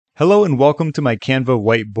Hello and welcome to my Canva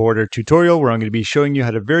white border tutorial where I'm going to be showing you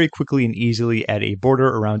how to very quickly and easily add a border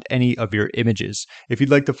around any of your images. If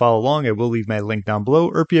you'd like to follow along, I will leave my link down below,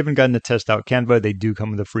 or if you haven't gotten to test out Canva, they do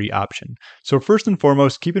come with a free option. So first and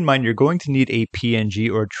foremost, keep in mind you're going to need a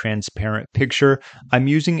PNG or transparent picture. I'm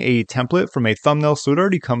using a template from a thumbnail, so it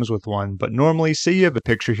already comes with one, but normally, say you have a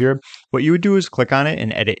picture here, what you would do is click on it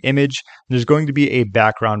and edit image. There's going to be a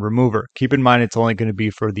background remover. Keep in mind it's only going to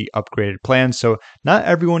be for the upgraded plan, so not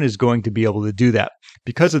everyone is going to be able to do that.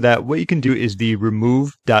 Because of that, what you can do is the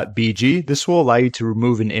remove.bg. This will allow you to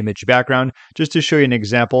remove an image background. Just to show you an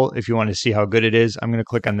example, if you want to see how good it is, I'm going to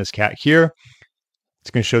click on this cat here.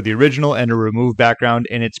 It's going to show the original and a remove background,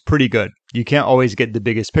 and it's pretty good. You can't always get the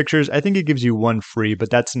biggest pictures. I think it gives you one free, but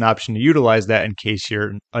that's an option to utilize that in case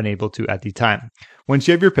you're unable to at the time. Once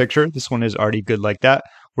you have your picture, this one is already good like that.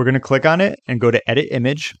 We're going to click on it and go to edit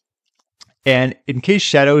image. And in case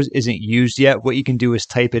shadows isn't used yet, what you can do is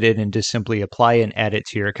type it in and just simply apply and add it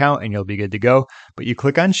to your account and you'll be good to go. But you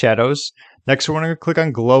click on shadows. Next, we're going to click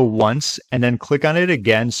on glow once and then click on it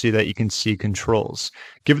again so that you can see controls.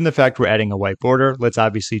 Given the fact we're adding a white border, let's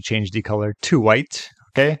obviously change the color to white.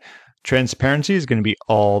 Okay. Transparency is going to be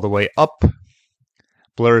all the way up.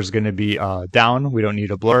 Blur is going to be down. We don't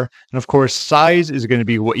need a blur. And of course, size is going to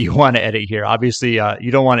be what you want to edit here. Obviously,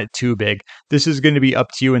 you don't want it too big. This is going to be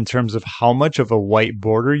up to you in terms of how much of a white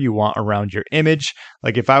border you want around your image.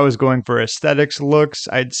 Like if I was going for aesthetics looks,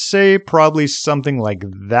 I'd say probably something like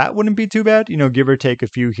that wouldn't be too bad. You know, give or take a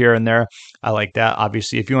few here and there. I like that.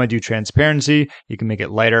 Obviously, if you want to do transparency, you can make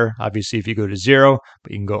it lighter. Obviously, if you go to 0,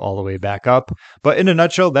 but you can go all the way back up. But in a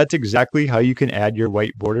nutshell, that's exactly how you can add your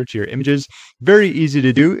white border to your images. Very easy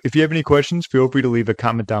to do. If you have any questions, feel free to leave a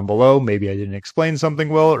comment down below. Maybe I didn't explain something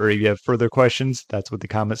well, or if you have further questions, that's what the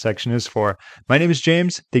comment section is for. My name is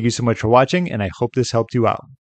James. Thank you so much for watching, and I hope this helped you out.